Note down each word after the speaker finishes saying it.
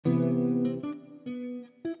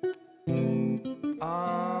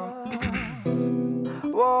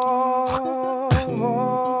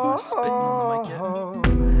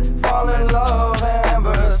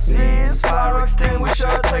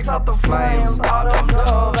picture takes out the flames. Autumn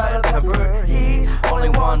dove at tempered heat. Only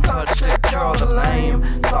one touch to cure the lame.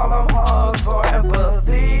 Solemn hug for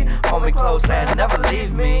empathy. Hold me close and never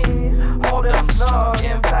leave me. Hold them snug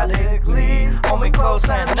emphatically. Hold me close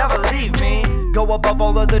and never leave me. Go above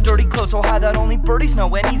all of the dirty clothes so high that only birdies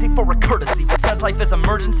know, and easy for a courtesy. But since life is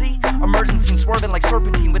emergency swerving like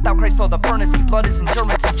serpentine. Without Christ flow the furnace, blood is in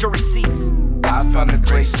Germans and jury seats. I found a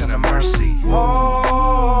grace and a mercy.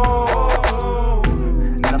 Oh,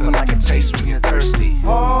 nothing like a taste when you're thirsty.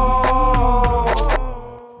 Oh,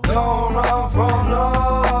 don't run from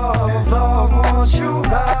love. Love wants you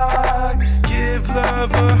back. Give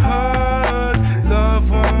love a hug.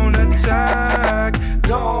 Love won't attack.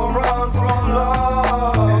 Don't run from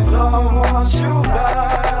love. Love wants you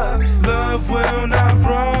back. Love will not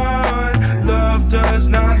run. Love does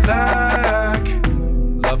not lack.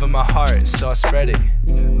 Love in my heart, so I spread it.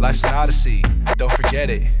 Life's an odyssey, don't forget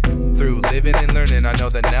it. Through living and learning, I know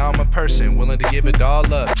that now I'm a person willing to give it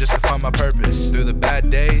all up just to find my purpose. Through the bad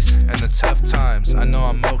days and the tough times, I know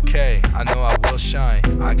I'm okay, I know I will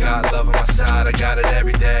shine. I got love on my side, I got it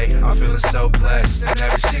every day. I'm feeling so blessed in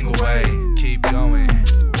every single way. Keep going,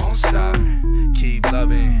 won't stop, keep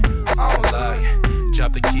loving, I don't lie.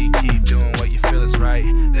 Drop the key, keep doing what you feel is right.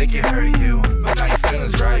 They can hurt you, but now your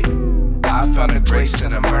feeling's right. I found a grace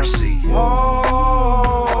and a mercy. Oh,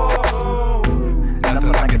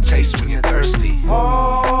 nothing like a taste when you're thirsty.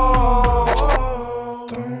 Oh,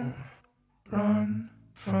 don't run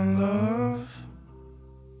from love.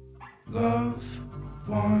 Love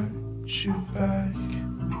wants you back.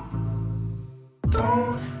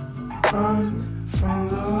 Don't run from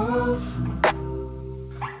love.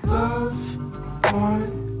 Love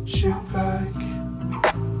wants you back.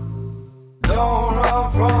 don't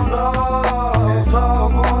run from love.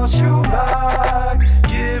 Love wants you